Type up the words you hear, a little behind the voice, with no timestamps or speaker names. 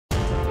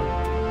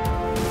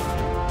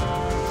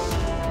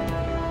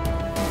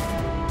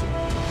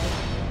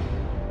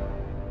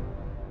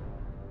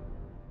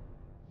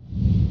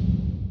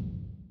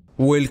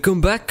Welcome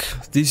back,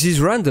 this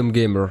is Random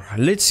Gamer.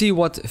 Let's see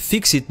what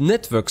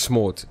FicsIt-Networks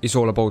mod is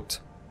all about.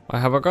 I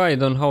have a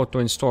guide on how to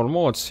install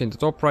mods in the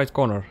top right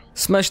corner.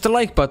 Smash the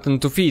like button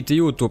to feed the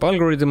YouTube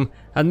algorithm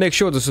and make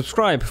sure to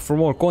subscribe for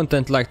more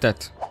content like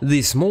that.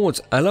 This mod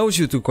allows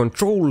you to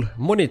control,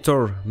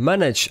 monitor,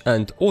 manage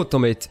and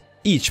automate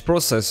each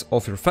process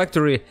of your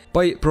factory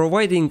by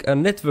providing a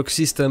network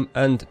system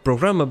and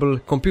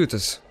programmable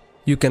computers.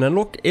 You can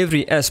unlock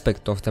every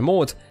aspect of the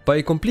mod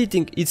by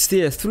completing its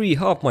tier 3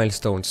 half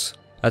milestones.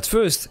 At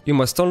first, you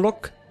must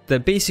unlock the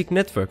basic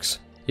networks.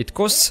 It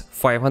costs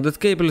 500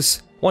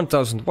 cables,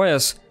 1000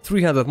 wires,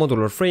 300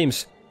 modular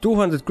frames,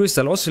 200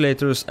 crystal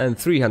oscillators and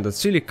 300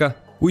 silica,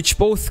 which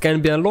both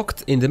can be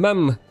unlocked in the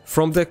MAM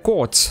from the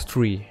quartz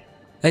tree.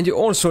 And you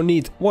also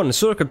need one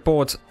circuit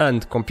board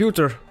and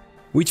computer,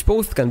 which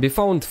both can be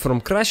found from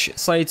crash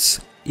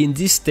sites in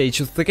this stage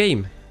of the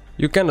game.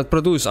 You cannot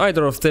produce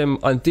either of them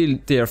until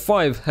tier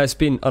 5 has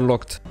been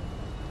unlocked.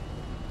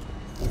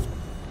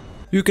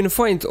 You can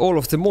find all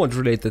of the mod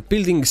related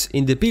buildings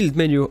in the build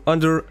menu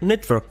under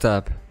Network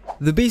tab.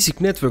 The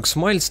basic networks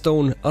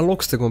milestone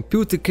unlocks the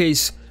computer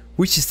case,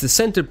 which is the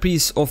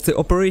centerpiece of the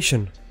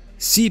operation.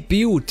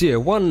 CPU tier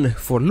 1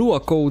 for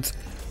Lua code,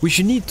 which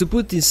you need to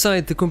put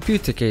inside the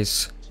computer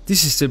case.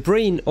 This is the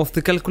brain of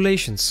the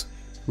calculations.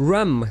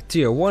 RAM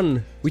tier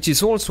 1, which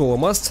is also a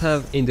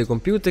must-have in the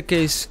computer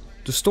case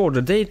to store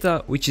the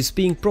data which is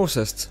being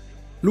processed.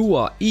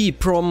 Lua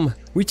EEPROM,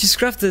 which is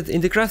crafted in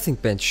the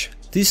crafting bench.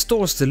 This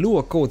stores the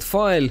Lua code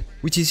file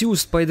which is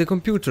used by the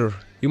computer.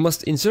 You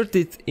must insert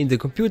it in the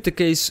computer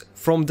case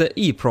from the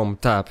EEPROM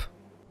tab.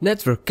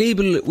 Network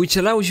cable, which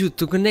allows you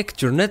to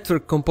connect your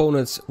network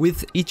components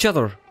with each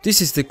other. This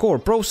is the core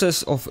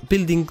process of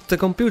building the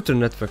computer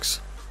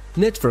networks.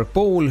 Network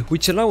pole,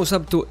 which allows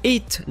up to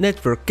 8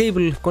 network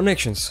cable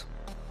connections.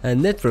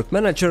 And network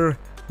manager,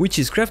 which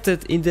is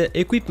crafted in the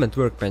equipment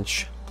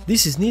workbench.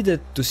 This is needed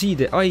to see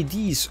the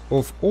IDs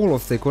of all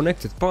of the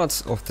connected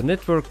parts of the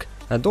network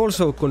and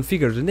also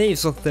configure the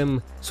names of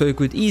them, so you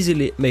could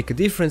easily make a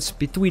difference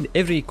between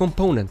every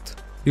component.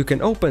 You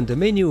can open the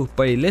menu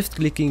by left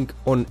clicking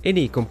on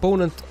any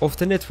component of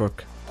the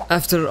network.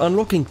 After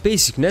unlocking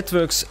basic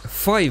networks,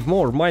 5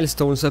 more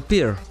milestones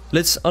appear.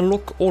 Let's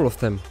unlock all of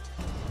them.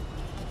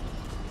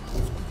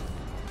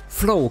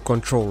 Flow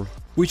control,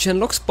 which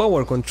unlocks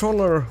power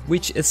controller,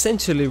 which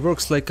essentially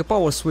works like a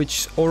power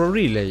switch or a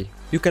relay.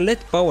 You can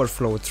let power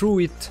flow through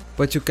it,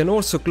 but you can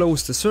also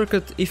close the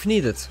circuit if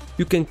needed.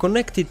 You can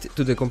connect it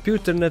to the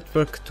computer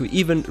network to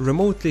even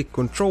remotely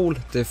control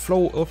the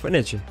flow of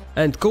energy.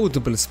 And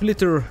codable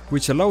splitter,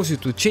 which allows you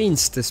to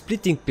change the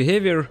splitting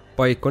behavior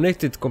by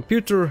connected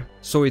computer,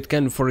 so it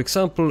can, for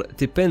example,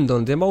 depend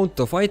on the amount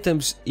of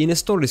items in a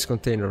storage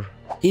container.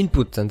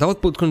 Input and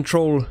output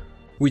control,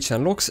 which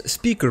unlocks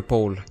speaker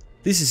pole.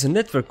 This is a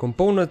network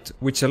component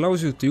which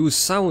allows you to use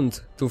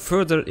sound to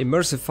further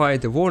immersify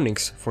the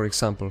warnings, for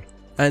example.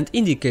 And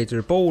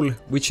indicator pole,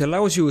 which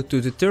allows you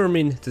to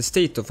determine the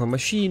state of a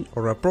machine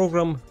or a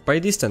program by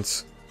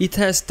distance. It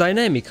has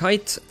dynamic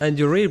height and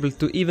you're able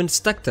to even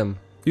stack them.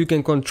 You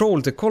can control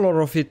the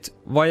color of it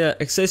via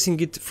accessing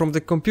it from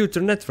the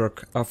computer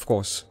network, of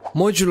course.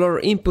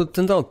 Modular input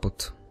and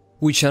output,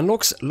 which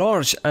unlocks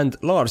large and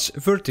large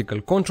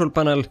vertical control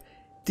panel.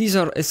 These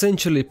are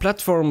essentially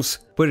platforms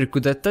where you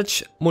could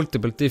attach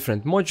multiple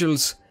different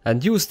modules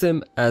and use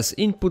them as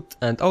input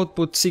and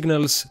output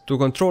signals to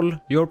control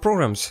your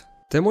programs.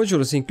 The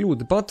modules include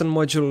the button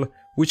module,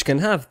 which can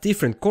have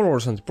different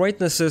colors and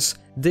brightnesses.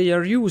 They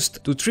are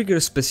used to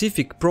trigger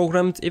specific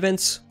programmed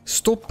events.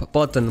 Stop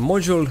button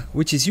module,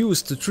 which is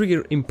used to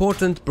trigger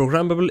important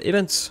programmable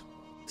events.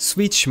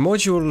 Switch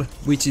module,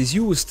 which is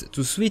used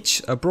to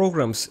switch a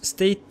program's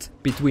state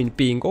between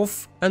being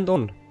off and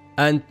on.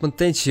 And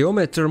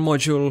potentiometer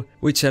module,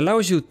 which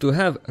allows you to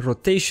have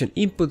rotation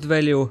input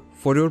value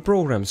for your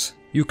programs.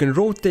 You can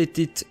rotate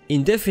it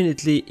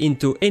indefinitely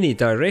into any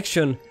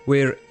direction,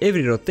 where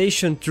every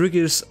rotation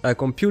triggers a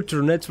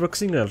computer network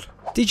signal.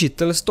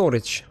 Digital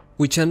storage,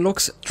 which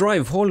unlocks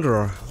drive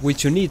holder,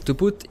 which you need to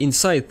put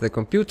inside the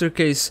computer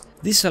case.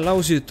 This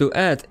allows you to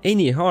add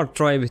any hard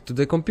drive to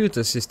the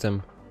computer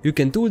system. You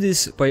can do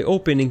this by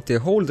opening the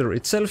holder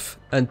itself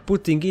and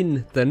putting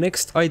in the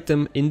next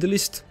item in the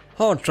list.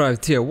 Hard drive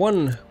tier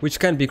 1, which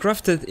can be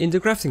crafted in the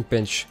crafting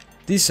bench.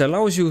 This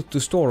allows you to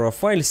store a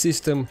file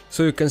system,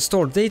 so you can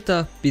store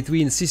data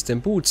between system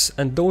boots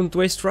and don't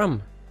waste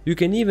RAM. You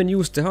can even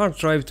use the hard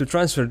drive to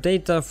transfer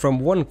data from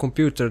one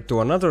computer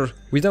to another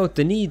without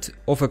the need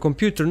of a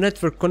computer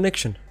network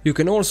connection. You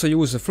can also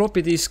use a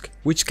floppy disk,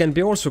 which can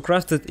be also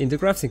crafted in the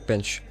crafting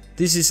bench.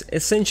 This is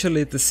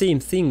essentially the same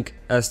thing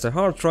as the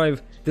hard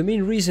drive. The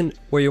main reason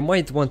why you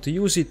might want to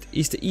use it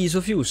is the ease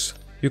of use.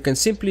 You can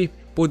simply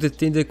put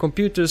it in the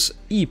computer's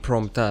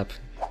EEPROM tab.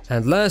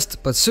 And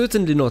last but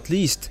certainly not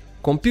least,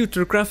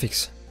 computer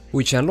graphics,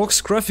 which unlocks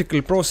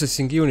graphical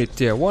processing unit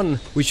tier 1,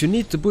 which you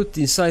need to put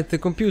inside the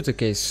computer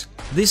case.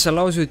 This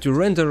allows you to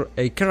render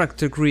a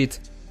character grid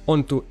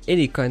onto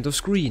any kind of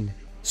screen.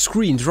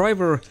 Screen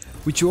driver,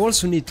 which you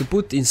also need to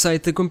put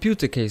inside the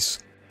computer case.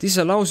 This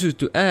allows you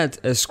to add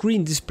a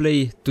screen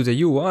display to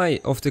the UI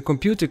of the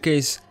computer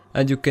case,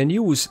 and you can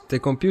use the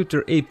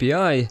computer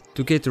API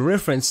to get a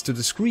reference to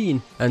the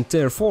screen and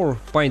therefore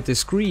bind the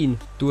screen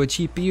to a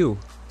GPU.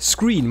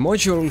 Screen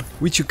module,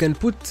 which you can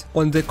put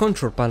on the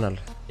control panel.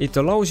 It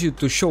allows you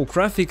to show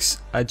graphics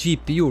a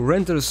GPU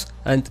renders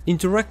and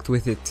interact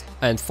with it.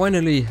 And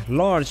finally,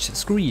 large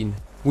screen,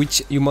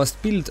 which you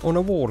must build on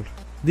a wall.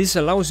 This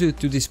allows you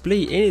to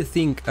display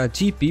anything a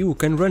GPU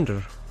can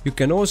render. You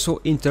can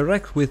also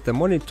interact with the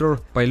monitor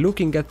by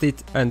looking at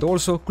it and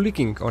also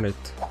clicking on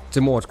it.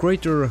 The mod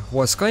creator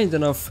was kind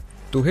enough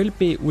to help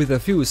me with a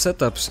few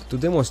setups to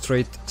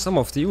demonstrate some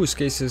of the use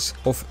cases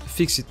of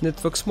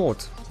FicsIt-Networks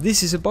mod.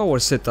 This is a power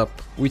setup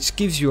which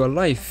gives you a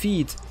live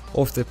feed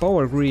of the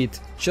power grid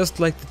just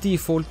like the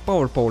default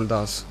power pole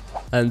does.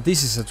 And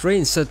this is a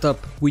train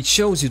setup which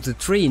shows you the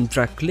train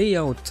track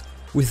layout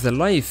with the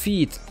live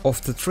feed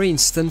of the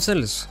trains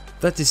themselves.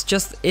 That is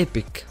just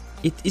epic.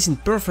 It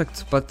isn't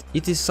perfect, but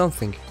it is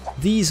something.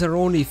 These are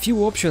only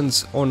few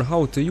options on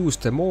how to use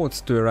the mod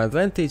to your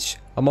advantage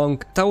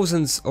among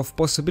thousands of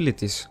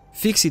possibilities.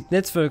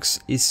 FicsIt-Networks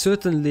is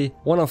certainly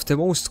one of the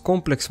most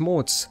complex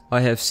mods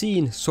I have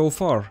seen so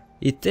far.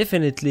 It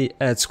definitely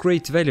adds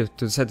great value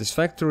to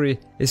Satisfactory,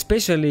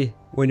 especially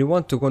when you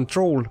want to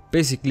control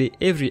basically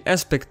every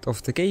aspect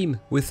of the game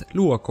with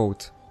Lua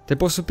code. The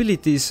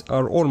possibilities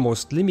are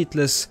almost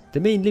limitless. The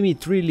main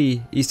limit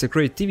really is the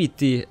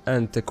creativity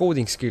and the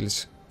coding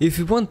skills. If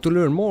you want to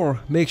learn more,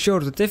 make sure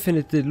to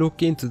definitely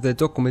look into the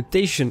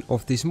documentation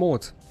of this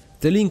mod.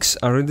 The links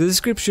are in the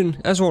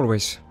description as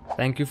always.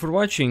 Thank you for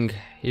watching.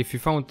 If you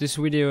found this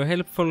video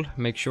helpful,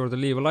 make sure to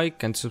leave a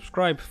like and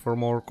subscribe for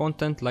more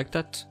content like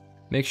that.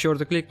 Make sure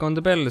to click on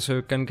the bell so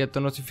you can get a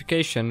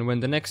notification when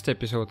the next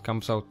episode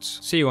comes out.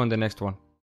 See you on the next one.